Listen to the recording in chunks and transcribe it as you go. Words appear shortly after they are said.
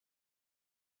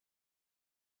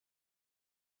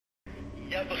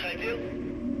Я бы хотел,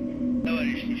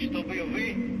 товарищи, чтобы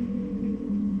вы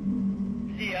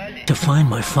влияли... To find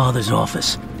my father's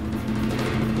office.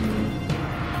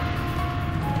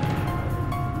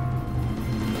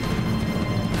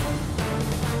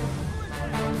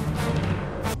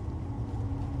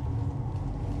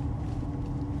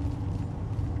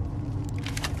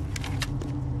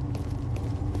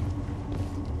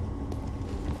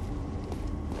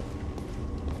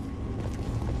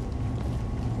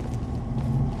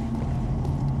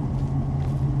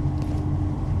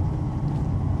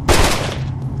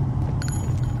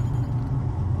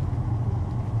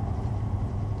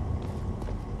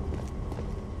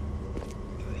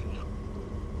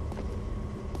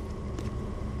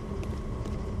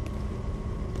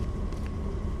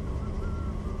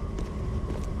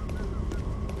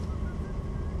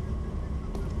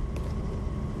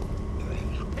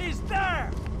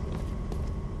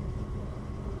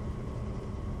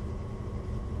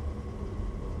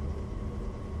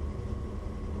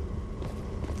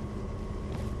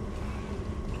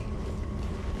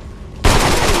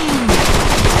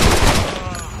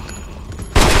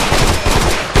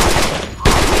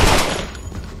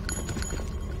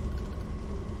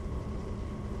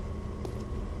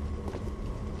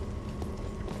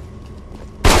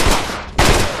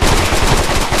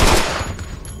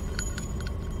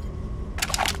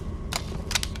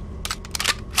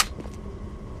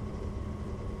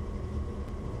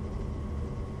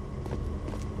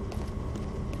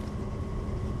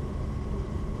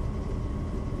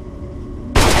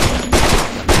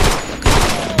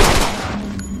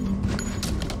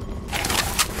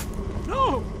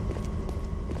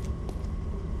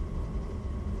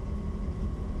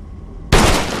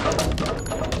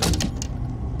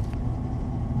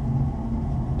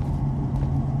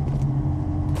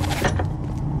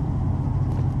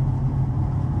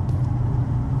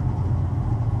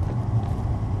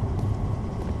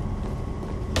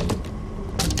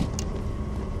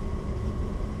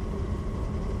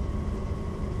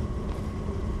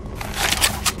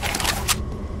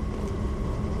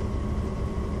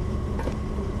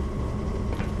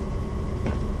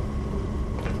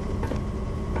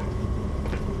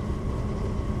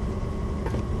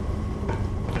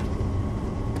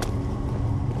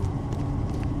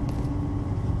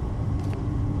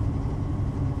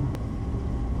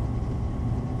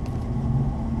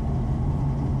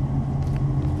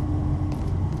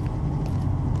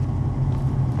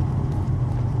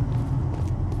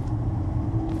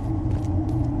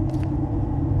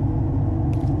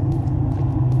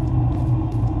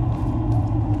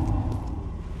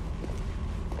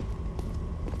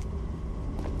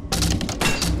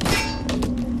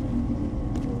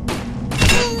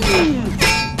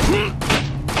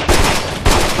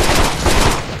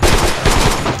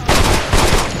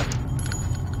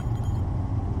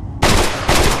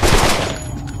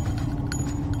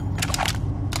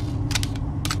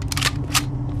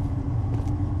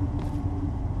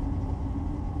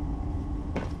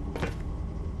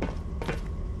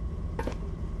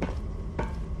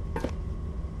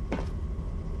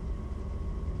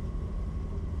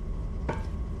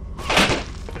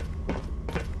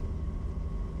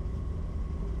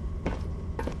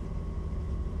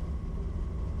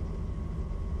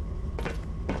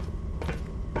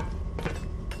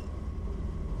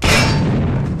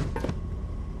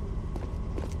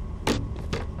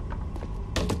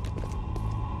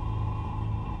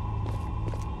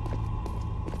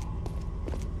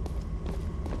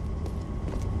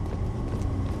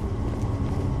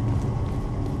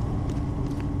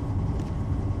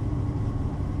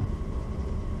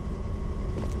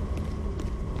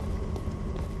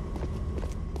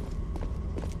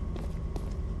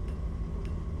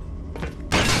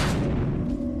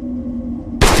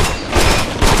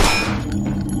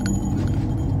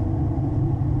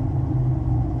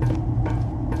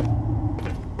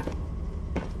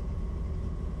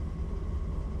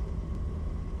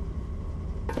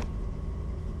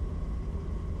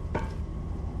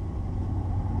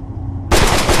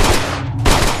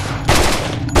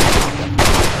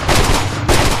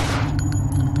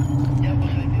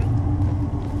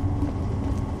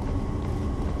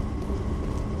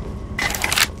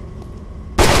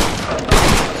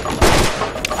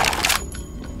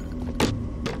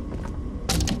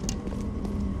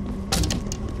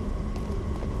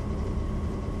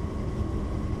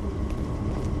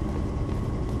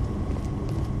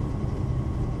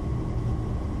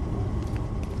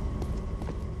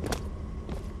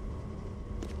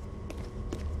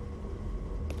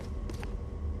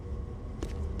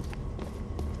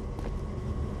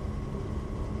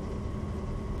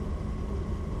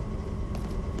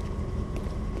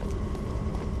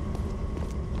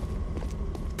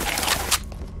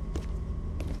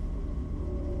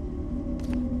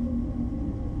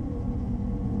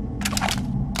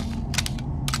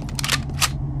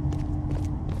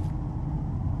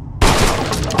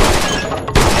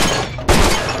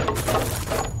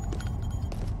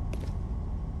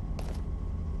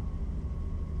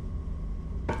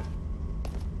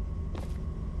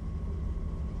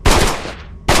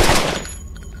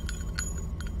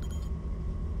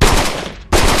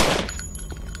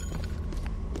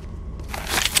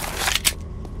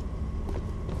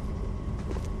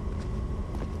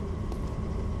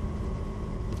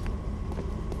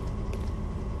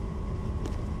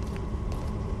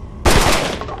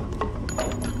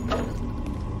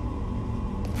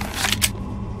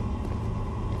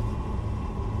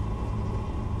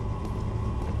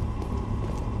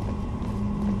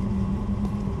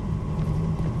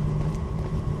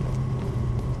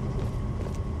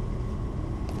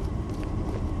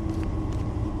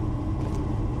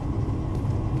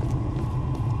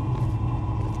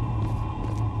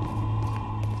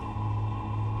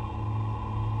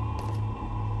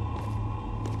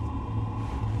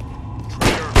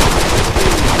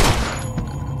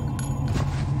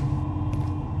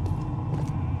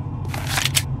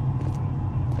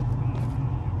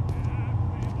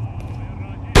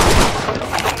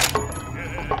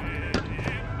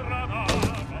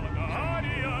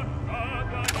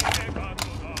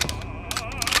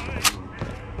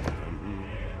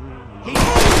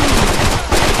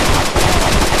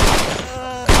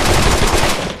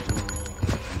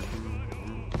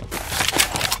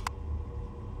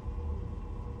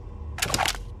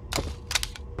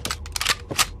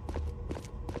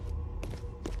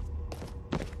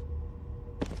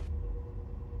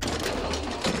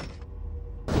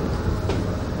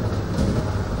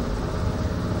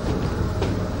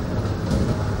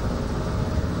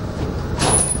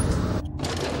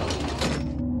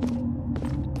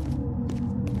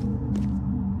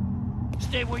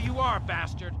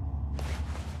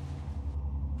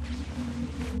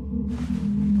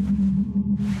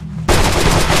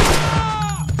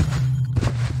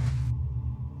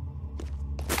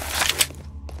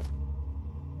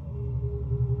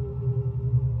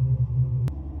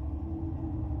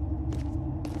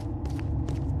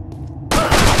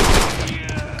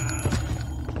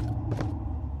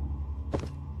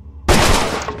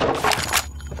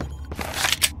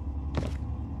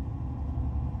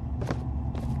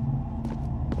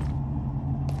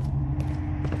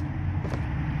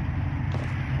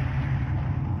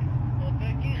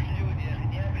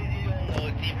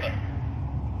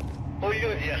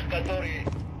 тех, которые...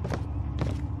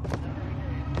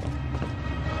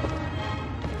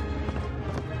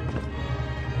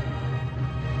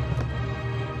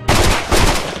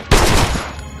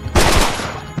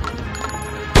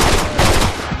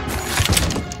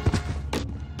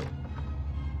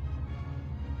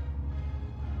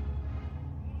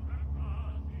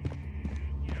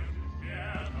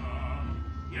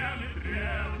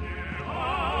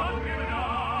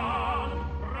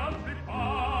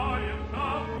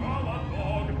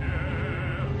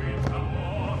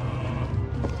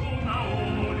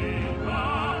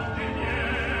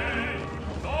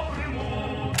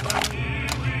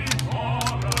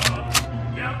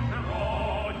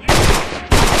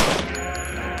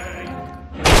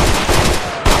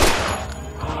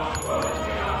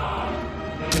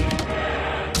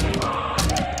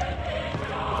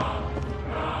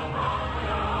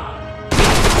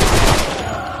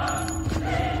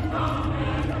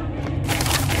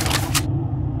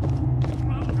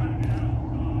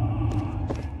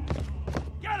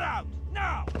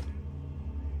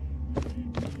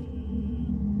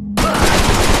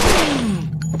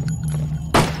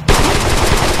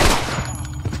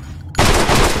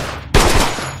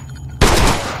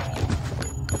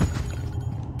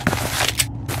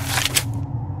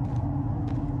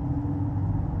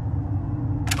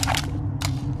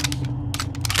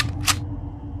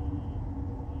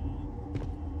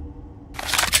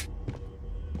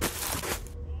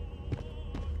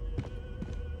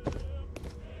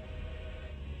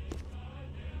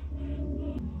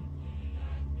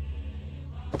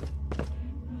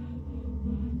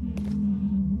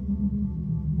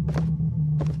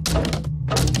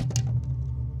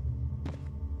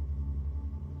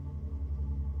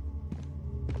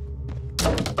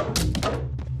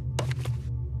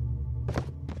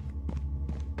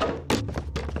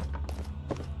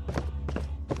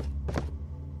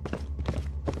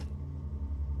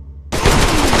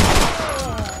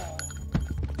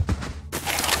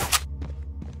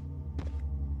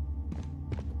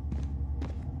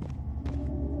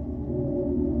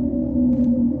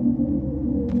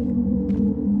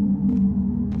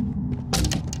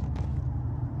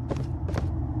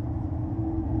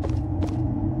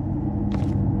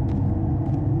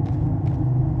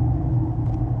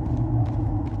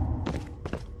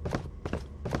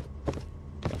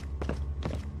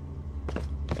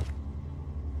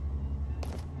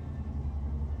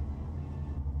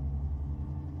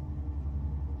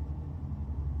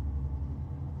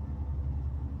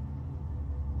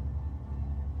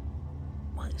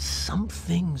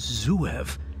 Something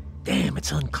Zuev. Damn,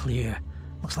 it's unclear.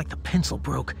 Looks like the pencil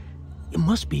broke. It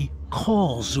must be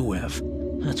call Zuev.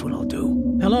 That's what I'll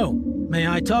do. Hello. May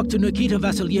I talk to Nikita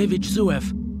Vasilyevich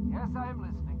Zuev? Yes, I am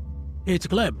listening. It's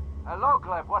Gleb. Hello,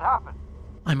 Gleb. What happened?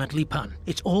 I'm at Lipan.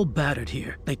 It's all battered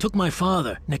here. They took my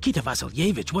father. Nikita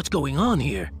Vasilyevich, what's going on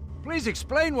here? Please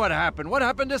explain what happened. What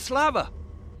happened to Slava?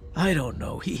 I don't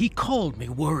know. He called me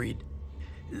worried.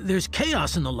 There's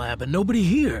chaos in the lab and nobody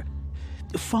here.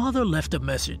 Father left a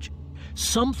message.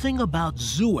 Something about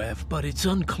Zuev, but it's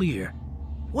unclear.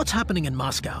 What's happening in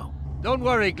Moscow? Don't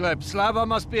worry, Gleb. Slava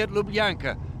must be at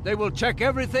Lubyanka. They will check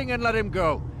everything and let him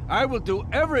go. I will do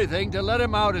everything to let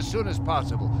him out as soon as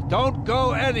possible. Don't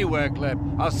go anywhere,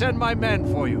 Gleb. I'll send my men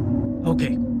for you.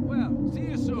 Okay. Well, see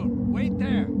you soon. Wait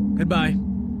there. Goodbye.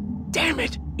 Damn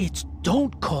it! It's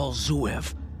don't call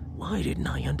Zuev. Why didn't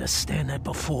I understand that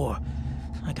before?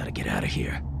 I gotta get out of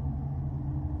here.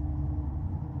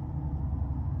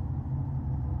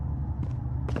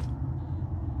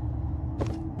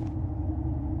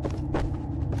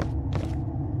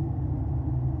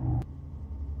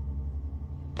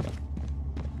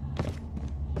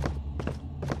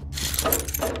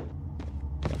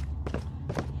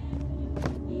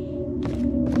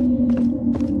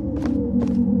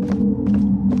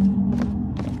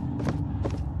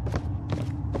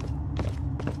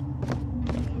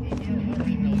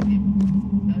 Оформлено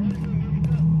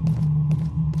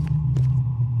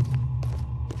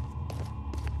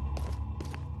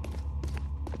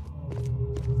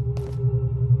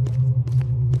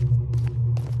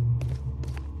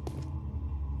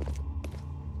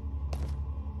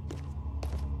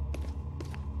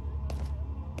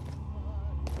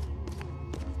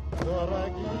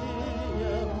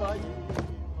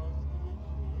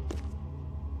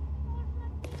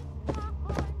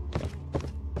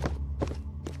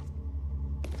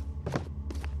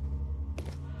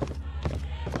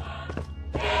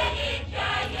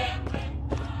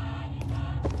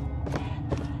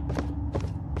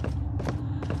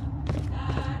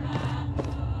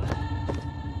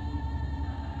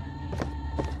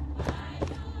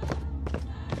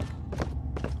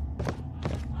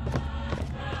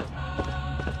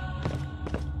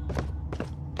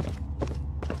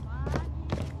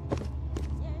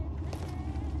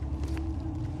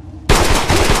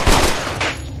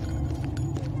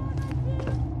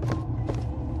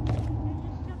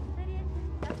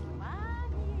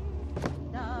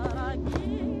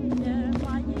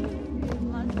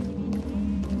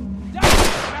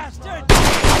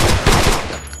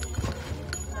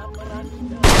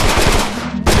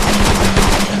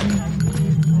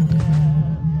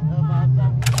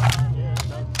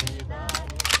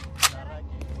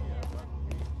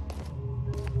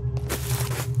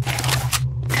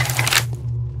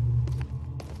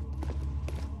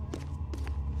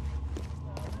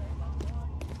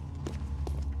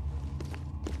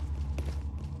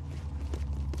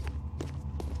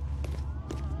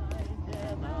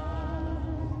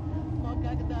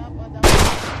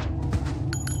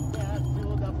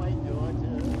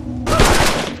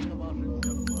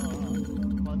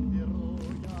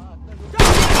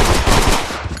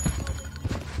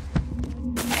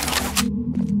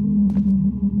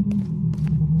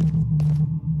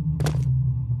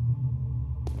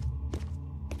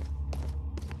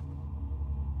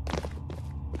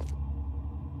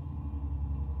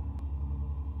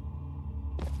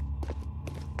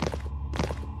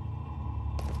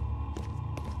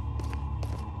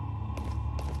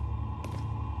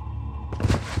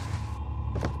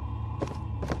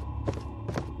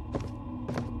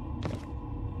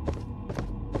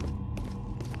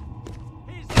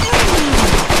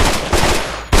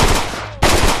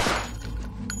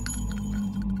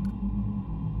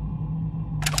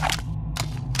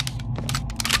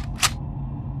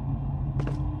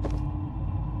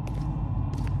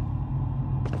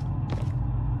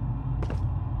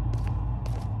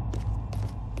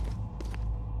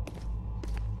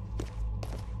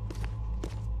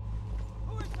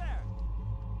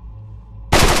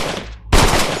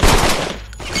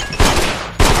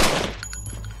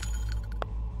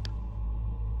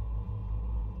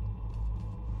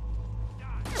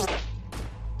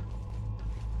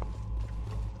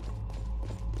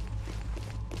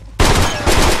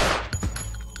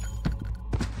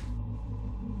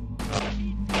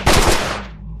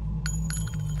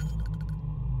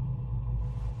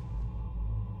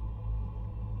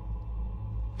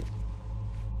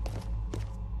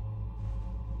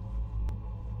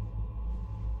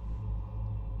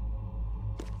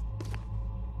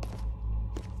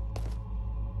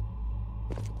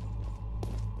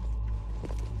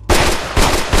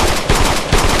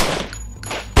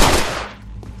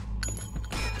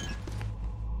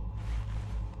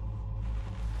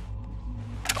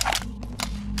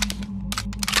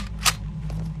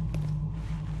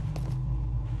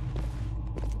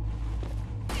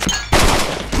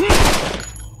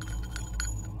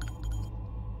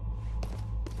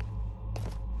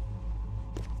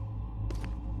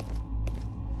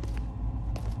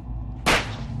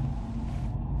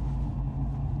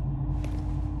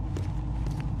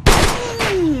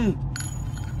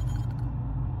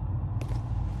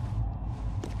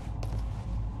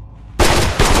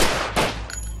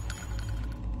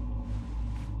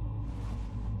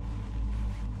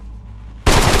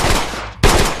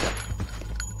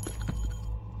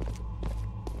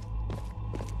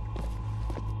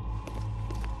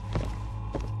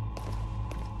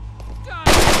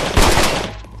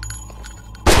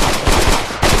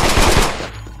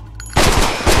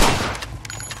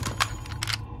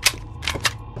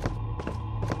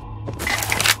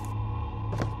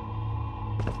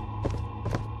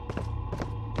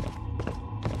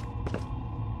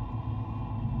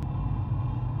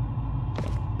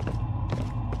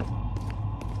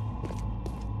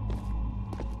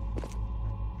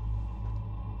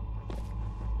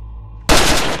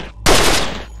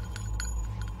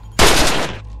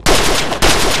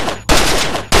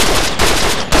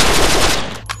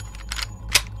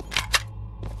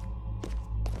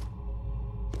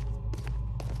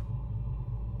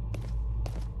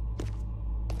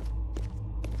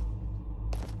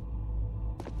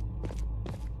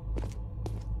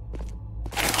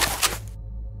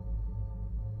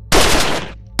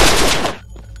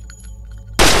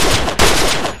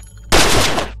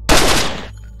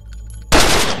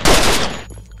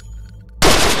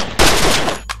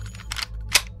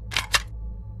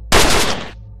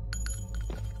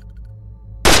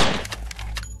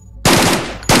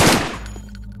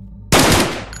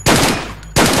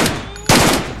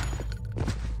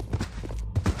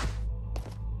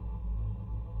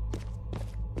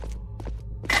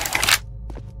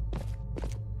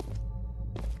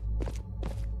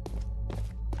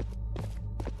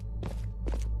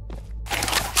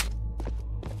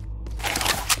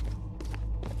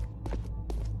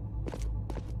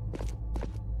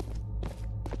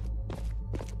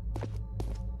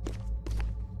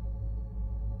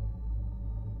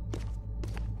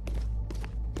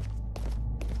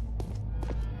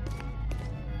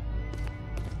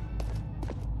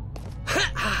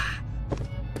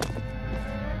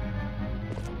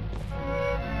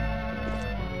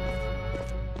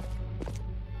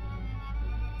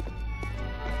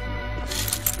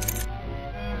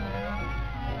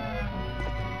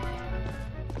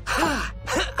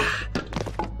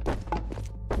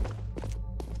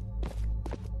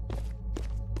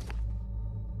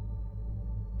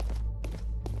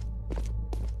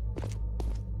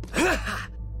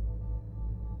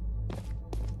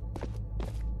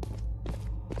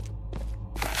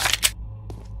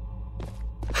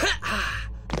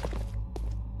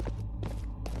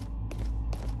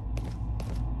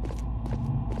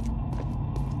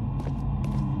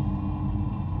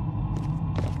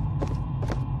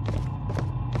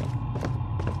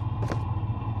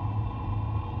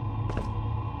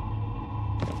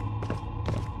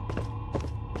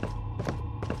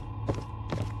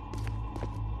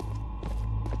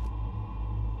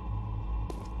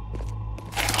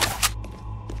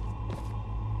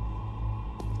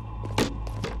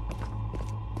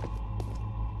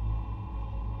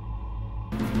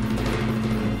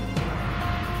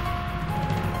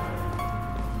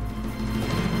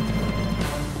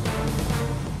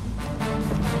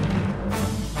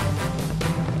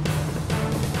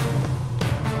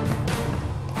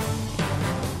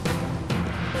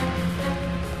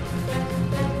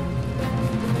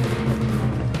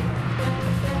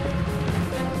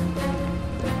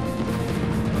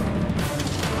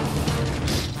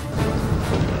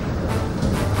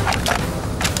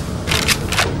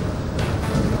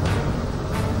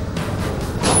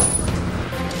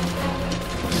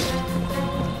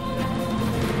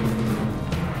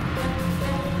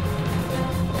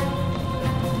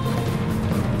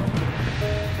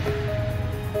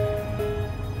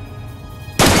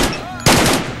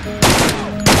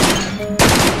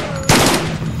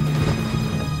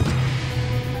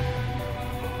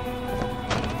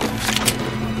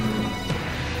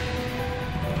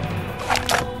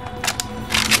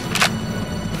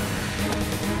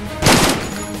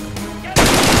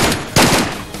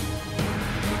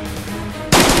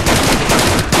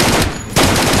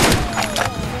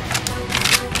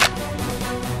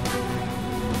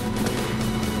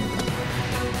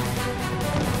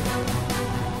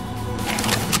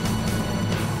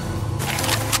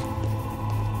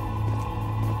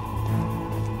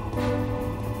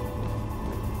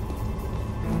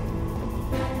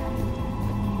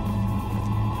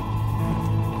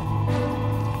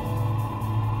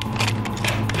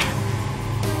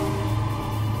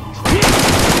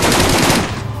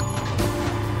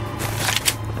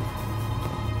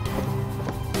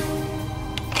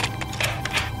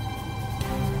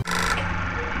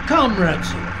Comrade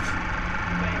Zuref,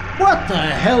 what the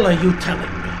hell are you telling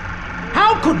me?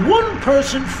 How could one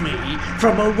person flee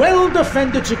from a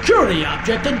well-defended security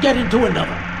object and get into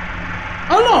another?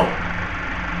 Alone?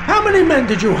 How many men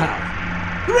did you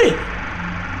have? Really?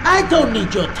 I don't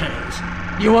need your tales.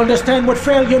 You understand what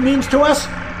failure means to us?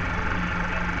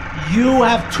 You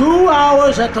have 2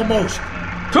 hours at the most.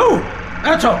 2!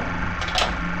 That's all.